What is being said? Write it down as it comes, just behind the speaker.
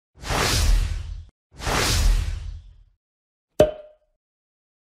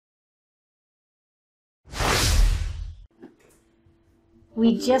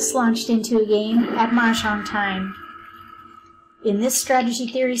We just launched into a game at Mahjong time. In this strategy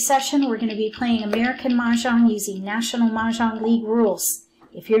theory session, we're going to be playing American Mahjong using National Mah Jongg League rules.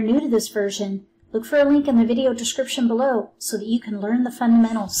 If you're new to this version, look for a link in the video description below so that you can learn the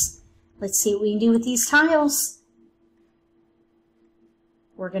fundamentals. Let's see what we can do with these tiles.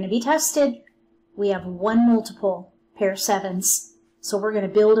 We're going to be tested. We have one multiple, pair of sevens, so we're going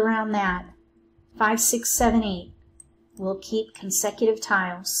to build around that. 5, 6, 7, 8. We'll keep consecutive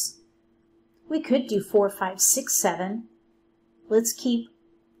tiles. We could do 4, 5, 6, 7. Let's keep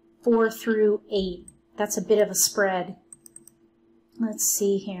 4 through 8. That's a bit of a spread. Let's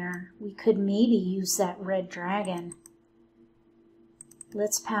see here. We could maybe use that red dragon.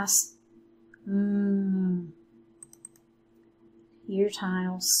 Let's pass. Your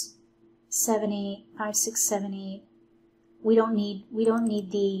tiles. 7, 8, 5, 6, 7, 8. We don't need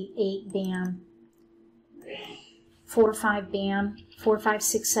the 8 bam. 4, 5 bam. 4, 5,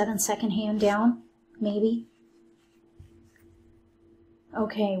 6, 7 second hand down, maybe.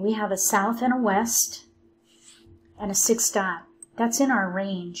 Okay, we have a south and a west and a 6 dot. That's in our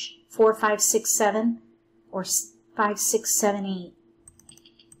range. 4, 5, 6, 7 or 5, 6, 7, 8.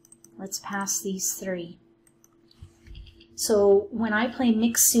 Let's pass these 3. So when I play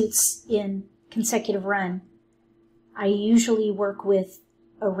mixed suits in consecutive run, I usually work with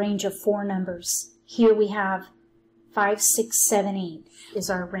a range of 4 numbers. Here we have 5, 6, 7, 8 is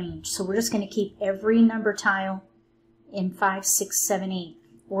our range. So we're just going to keep every number tile in 5, 6, 7, 8.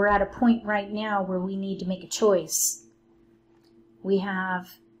 We're at a point right now where we need to make a choice. We have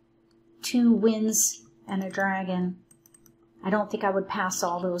 2 winds and a dragon. I don't think I would pass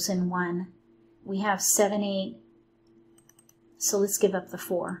all those in one. We have 7, 8. So let's give up the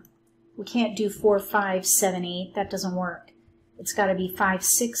 4. We can't do 4, 5, 7, 8. That doesn't work. It's got to be 5,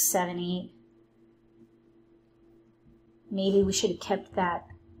 6, 7, 8. Maybe we should have kept that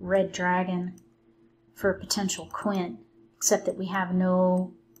red dragon for a potential quint, except that we have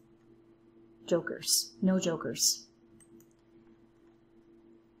no jokers. No jokers.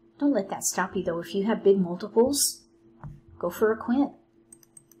 Don't let that stop you, though. If you have big multiples, go for a quint.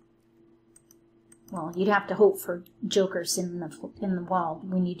 Well, you'd have to hope for jokers in the wall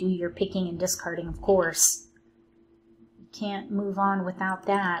when you do your picking and discarding, of course. You can't move on without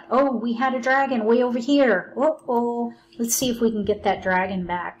that. Oh, we had a dragon way over here. Uh-oh. Let's see if we can get that dragon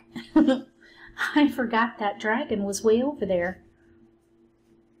back. I forgot that dragon was way over there.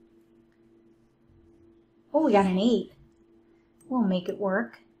 Oh, we got an 8. We'll make it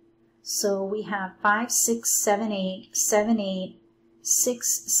work. So we have 5, 6, 7, 8, 7, 8,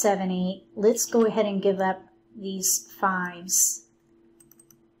 6, 7, 8. Let's go ahead and give up these 5s.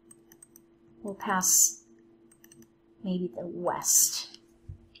 We'll pass maybe the west.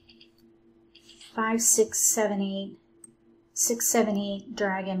 5, 6, 7, 8. 6, 7, 8,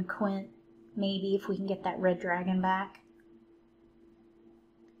 dragon, quint. Maybe if we can get that red dragon back.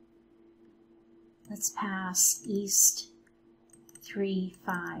 Let's pass east. 3,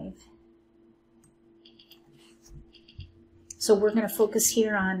 5. So we're going to focus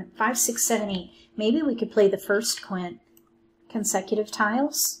here on 5, 6, 7, 8. Maybe we could play the first quint. Consecutive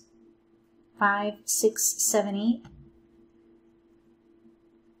tiles. 5, 6, 7, 8.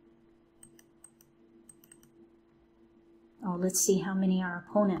 Oh, let's see how many our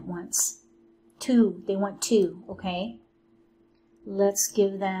opponent wants. 2. They want 2. Okay. Let's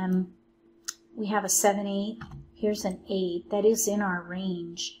give them... We have a 7, 8. Here's an 8. That is in our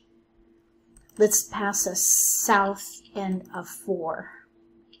range. Let's pass a south and a 4.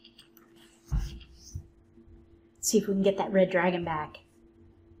 See if we can get that red dragon back.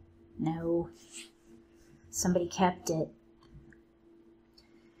 No. Somebody kept it.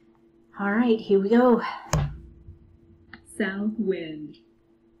 All right, here we go. South wind.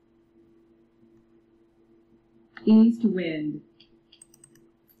 East wind.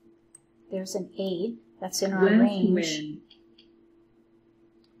 There's an 8. That's in our West range. Wind.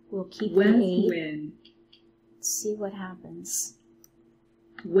 We'll keep West the 8. wind. Let's see what happens.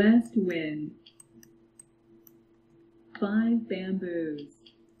 West wind. 5 bamboos.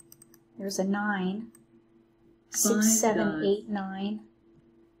 There's a 9. 6, 5 7, dots. 8, 9.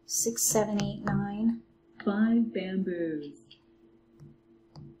 6, 7, 8, 9. 5 bamboos.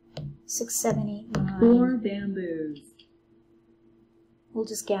 6, 7, 8, 9. 4 bamboos. We'll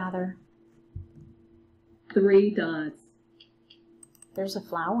just gather. 3 dots. There's a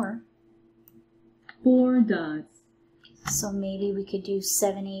flower. 4 dots. So maybe we could do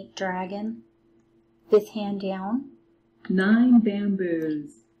 7, 8 dragon. 5th hand down. 9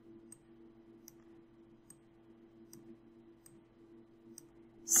 bamboos.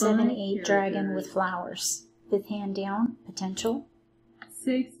 7, 5 8 dragon characters. with flowers. 5th hand down, potential.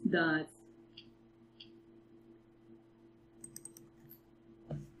 6 dots.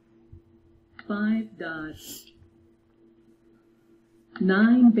 5 dots.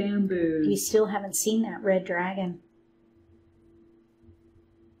 9 bamboos. We still haven't seen that red dragon.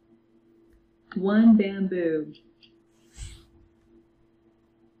 1 bamboo.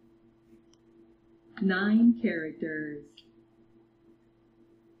 9 characters.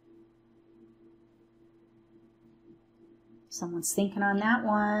 Someone's thinking on that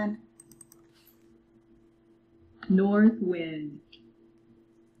one. North wind.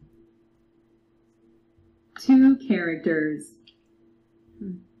 2 characters.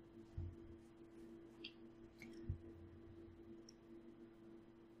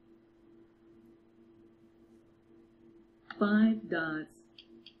 Five dots.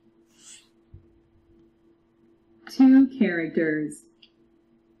 2 characters.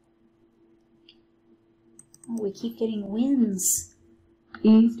 Oh, we keep getting winds.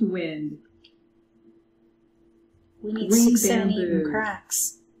 East wind. We need 3 6, 7, 8 and bamboos.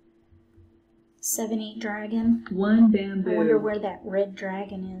 cracks. 7, 8 dragon. 1 bamboo. I wonder where that red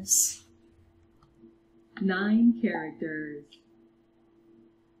dragon is. 9 characters.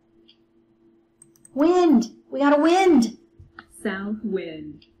 Wind! We got a wind! South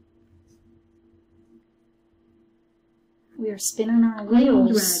wind. We are spinning our Green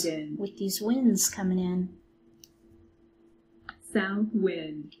wheels dragon. with these winds coming in. South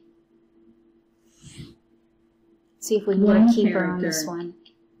wind. See if we can get One a keeper on this character. one.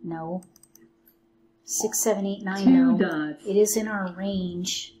 No. 6, 7, 8, 9, 2 no. dots. It is in our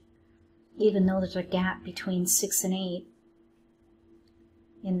range, even though there's a gap between 6 and 8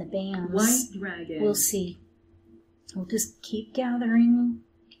 in the bands. White dragon. We'll see. We'll just keep gathering.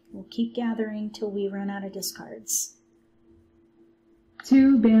 We'll keep gathering till we run out of discards.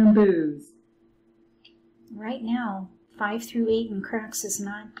 2 bamboos. Right now, 5 through 8 and cracks is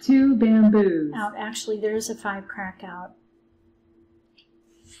not 2 bamboos. out. Actually, there is a 5 crack out.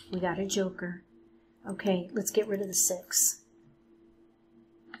 We got a joker. Okay, let's get rid of the 6.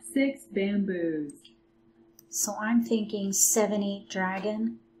 6 bamboos. So I'm thinking 7, 8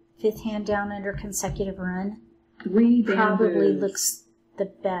 dragon, 5th hand down under consecutive run. 3 bamboos. Probably looks the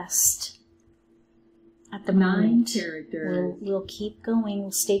best at the 9 moment. characters. We'll keep going.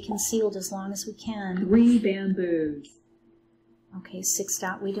 We'll stay concealed as long as we can. 3 bamboos. Okay, 6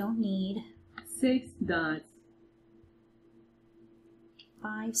 dot we don't need. 6 dots.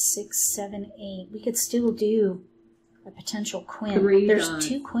 5, 6, 7, 8. We could still do a potential quint. 3 There's dots.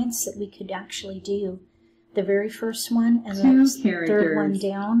 2 quints that we could actually do. The very first one and 2 the third characters. one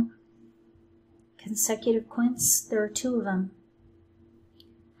down. Consecutive quints, there are 2 of them.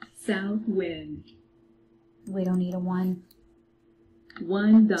 South wind. We don't need a 1.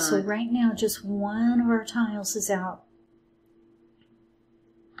 1 dot. So right now, just one of our tiles is out.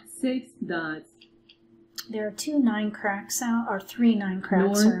 6 dots. There are 2 9 cracks out, or 3 9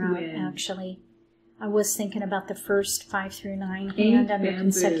 cracks North are out, wind. actually. I was thinking about the first 5 through 9 8 hand under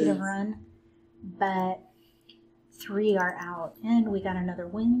bamboos. consecutive run, but 3 are out. And we got another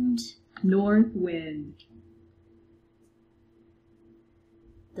wind. North wind.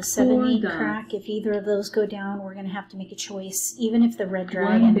 The 7 4 8 dots. crack, if either of those go down, we're going to have to make a choice. Even if the red 1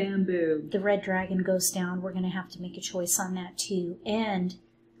 dragon, bamboo. the red dragon goes down, we're going to have to make a choice on that too. And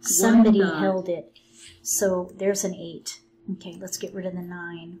somebody dot. held it. So there's an 8. Okay, let's get rid of the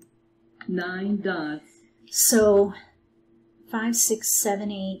 9. 9 dots. So 5, 6,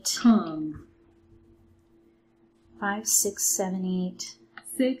 7, 8. Kong. 5, 6, 7, 8.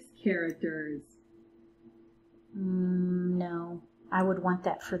 6 characters. No, I would want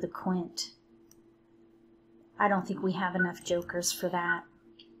that for the quint. I don't think we have enough jokers for that.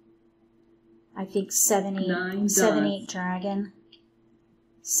 I think 7, 8, 9 7, dots. 8 dragon.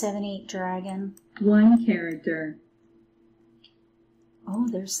 7, 8 dragon. 1 character. Oh,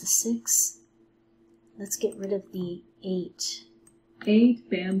 there's the 6. Let's get rid of the 8. 8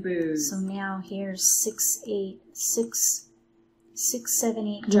 bamboos. So now here's 6, 8, 6, 6, 7,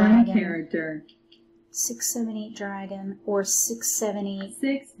 8 1 dragon. character. 6, 7, 8 dragon, or 6, 7, 8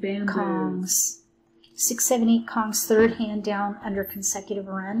 6 bamboos. Kongs. 6, 7, 8 Kongs, third hand down under consecutive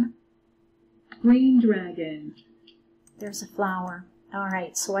run. Green dragon. There's a flower. All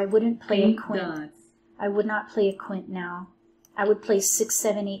right, so I wouldn't play 8 a quint. dots. I would not play a quint now. I would play 6,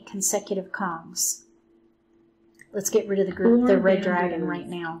 7, 8 consecutive Kongs. Let's get rid of the group, 4 the red bamboos. dragon right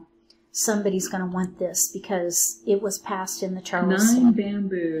now. Somebody's going to want this because it was passed in the 9 Charleston.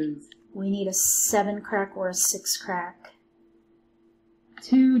 bamboos. We need a 7 crack or a 6 crack.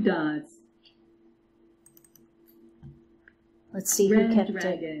 2 dots. Let's see who Red kept it.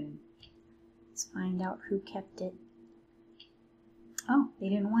 dragon. Let's find out who kept it. Oh, they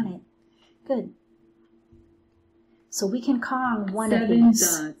didn't want it. Good. So we can Kong one of 7 these.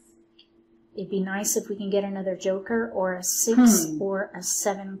 dots. It'd be nice if we can get another joker or a 6 or a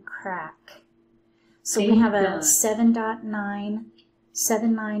 7 crack. So we have a dots. 7.9,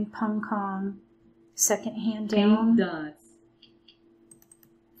 7-9 Pung Kong, second hand 8 down. dots.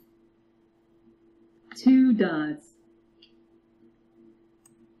 2 dots.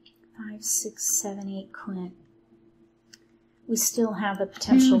 5, 6, 7, 8 quint. We still have the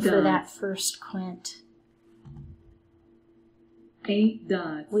potential 2 for that dots. first quint. 8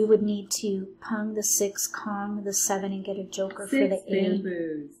 dots. We would need to Pung the 6, Kong the 7, and get a joker for 6 the 8.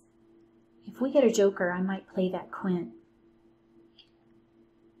 bamboos. If we get a joker, I might play that quint.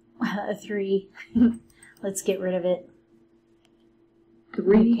 A 3. Let's get rid of it. 3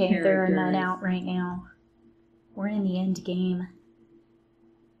 Okay, characters. there are none out right now. We're in the end game.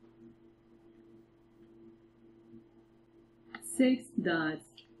 6 dots.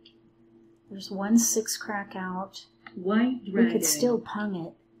 There's 1 6 crack out. White dragon. We could still Pung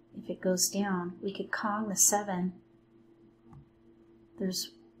it if it goes down. We could Kong the 7.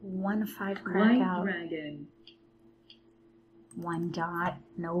 There's 1 5 crack White out. dragon. 1 dot.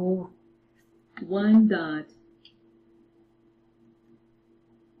 No. 1 dot.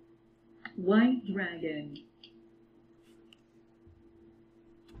 White dragon.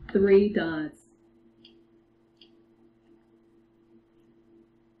 3 dots.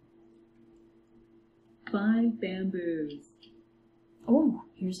 5 bamboos. Oh,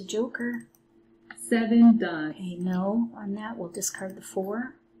 here's a joker. 7 dots. Okay, no. On that, we'll discard the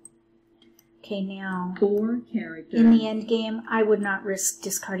 4. Okay, now, 4 characters. in the end game, I would not risk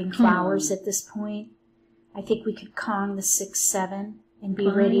discarding flowers at this point. I think we could Kong the 6, 7 and be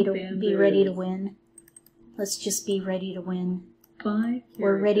 5 ready to bamboos. win. Let's just be ready to win. 5 characters.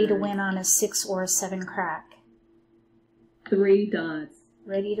 We're ready to win on a 6 or a 7 crack. 3 dots.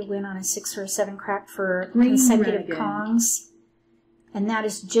 Ready to win on a 6 or a 7 crack for Green consecutive dragon. Kongs. And that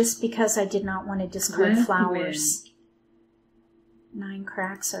is just because I did not want to discard West flowers. 9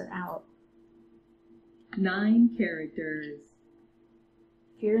 cracks are out. 9 characters.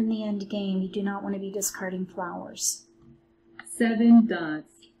 If you're in the end game, you do not want to be discarding flowers. 7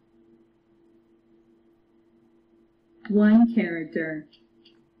 dots. 1 character.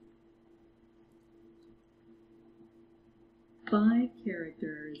 5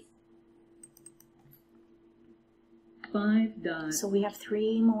 characters. 5 dots. So we have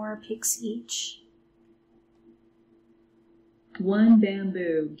 3 more picks each. 1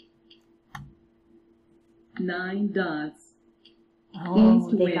 bamboo. 9 dots. Oh,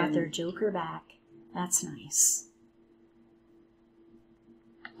 East they wind. got their joker back. That's nice.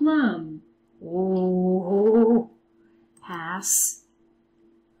 Plum. Oh, pass.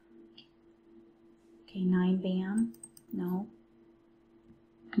 Okay, 9 bam. No.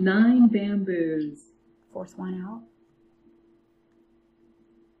 9 bamboos. 4th one out.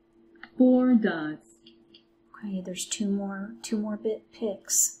 4 dots. Okay, there's two more bit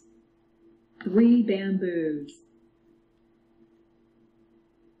picks. 3 bamboos.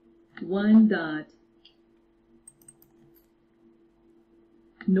 1 dot.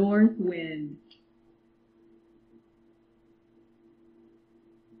 North wind.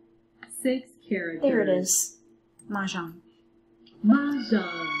 6 characters. There it is. Mahjong.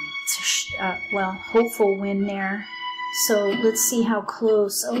 Mahjong. Well, hopeful win there. So let's see how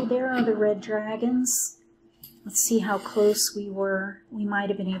close. Oh, there are the red dragons. Let's see how close we were. We might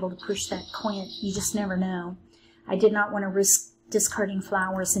have been able to push that quint. You just never know. I did not want to risk discarding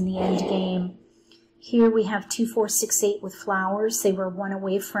flowers in the end game. Here we have 2, 4, 6, 8 with flowers. They were 1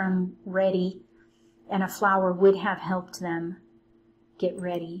 away from ready, and a flower would have helped them get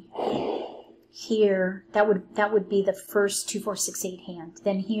ready. Here, that would be the first 2, 4, 6, 8 hand.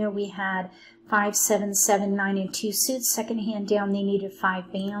 Then here we had 5, 7, 7, 9, and 2 suits. Second hand down, they needed 5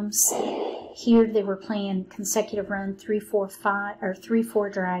 bams. Here they were playing consecutive run 3, 4, 5 or 3, 4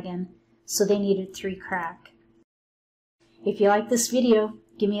 dragon, so they needed 3 crack. If you like this video,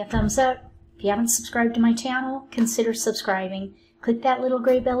 give me a thumbs up. If you haven't subscribed to my channel, consider subscribing. Click that little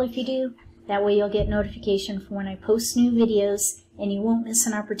gray bell if you do. That way you'll get notification for when I post new videos, and you won't miss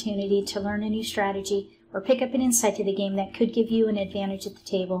an opportunity to learn a new strategy or pick up an insight to the game that could give you an advantage at the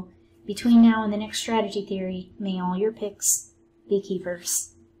table. Between now and the next strategy theory, may all your picks be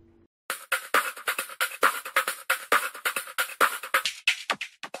keepers.